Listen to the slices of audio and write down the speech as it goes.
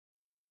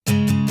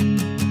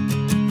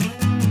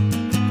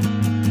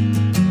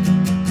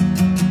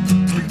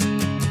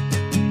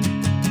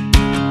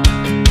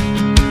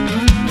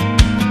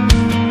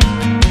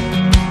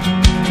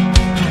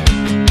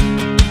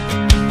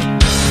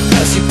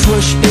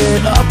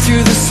it up to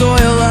the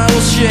soil, I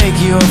will shake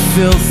your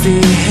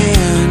filthy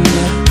hand.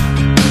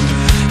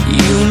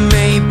 You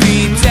may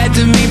be dead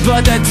to me,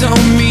 but that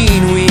don't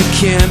mean we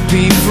can't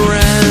be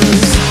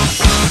friends.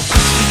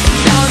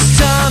 Now it's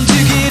time to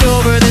get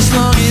over this,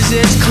 long as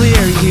it's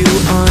clear you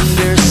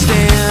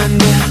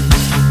understand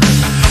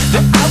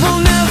that I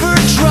will never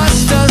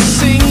trust a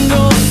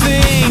single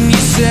thing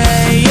you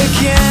say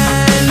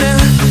again.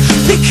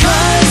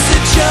 Because the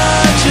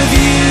judge of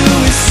you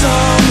is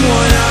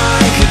someone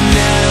I could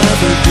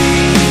never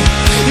be,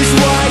 is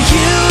why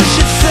you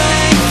should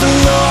thank the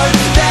Lord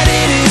that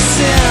it is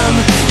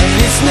Him and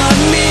it's not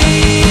me.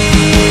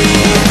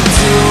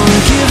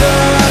 Don't give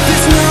up,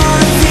 it's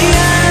not the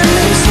end.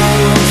 There's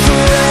hope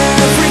for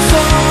every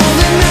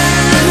fallen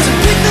man to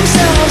pick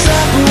themselves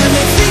up when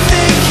they think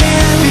they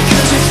can,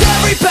 because with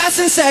every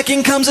passing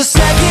second comes a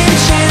second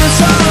chance.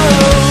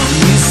 Oh,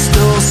 you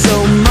stole so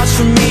much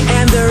from me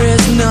and there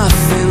is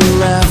nothing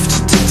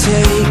left to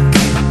take.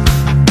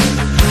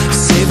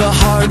 Save a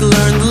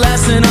hard-learned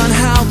lesson on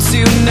how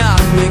to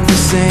not make the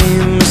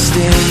same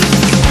mistake.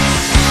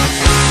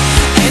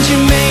 And you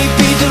may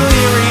be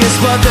delirious,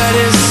 but that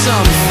is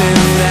something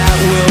that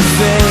will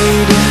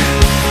fade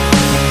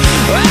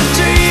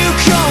after you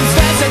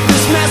confess that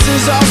this mess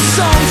is all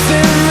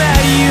something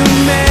that you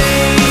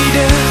made.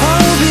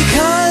 Oh,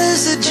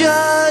 because the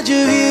judge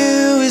of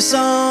you is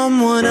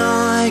someone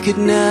I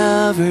could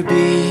never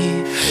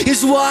be,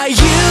 is why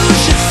you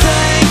should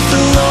thank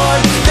the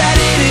Lord that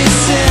it is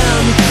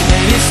Him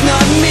and it's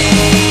not me.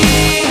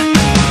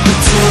 But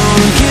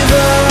don't give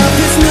up,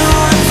 it's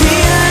not the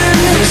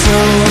end. There's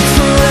hope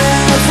for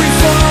every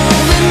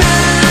fallen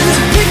man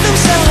to pick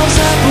themselves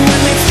up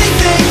when they think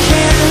they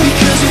can,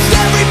 because with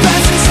every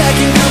passing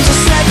second comes a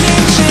second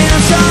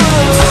chance.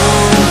 Oh,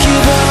 don't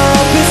give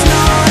up, it's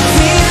not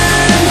the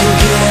end. You'll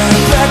get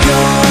back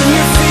on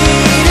your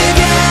feet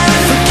again.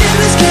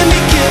 Forgiveness can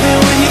be given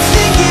when you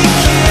think it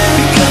can,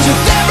 because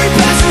with every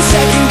passing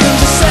second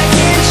comes a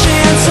second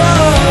chance.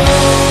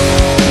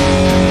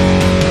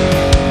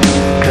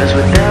 Cause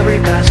with every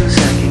passing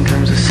second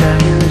comes a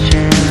second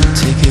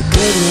chance. Take a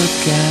good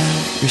look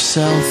at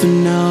yourself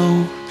and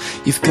know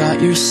you've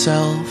got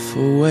yourself a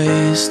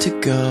ways to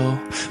go,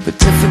 but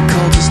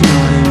difficult is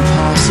not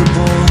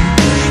impossible.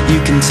 You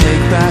can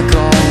take back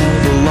all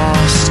the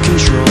lost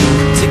control.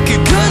 Take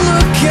a good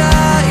look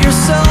at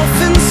yourself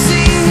and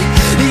see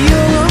that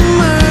you'll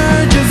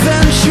emerge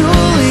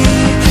eventually,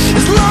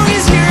 as long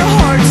as your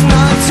heart's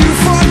not too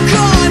far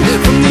gone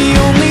from the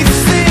only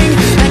thing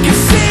that can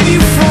save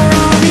you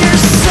from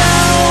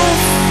yourself.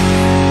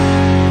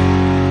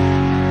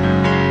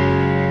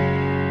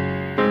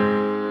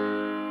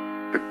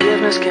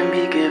 Forgiveness can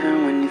be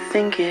given when you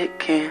think it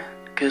can,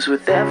 cause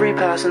with every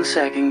passing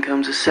second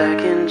comes a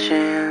second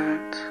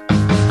chance.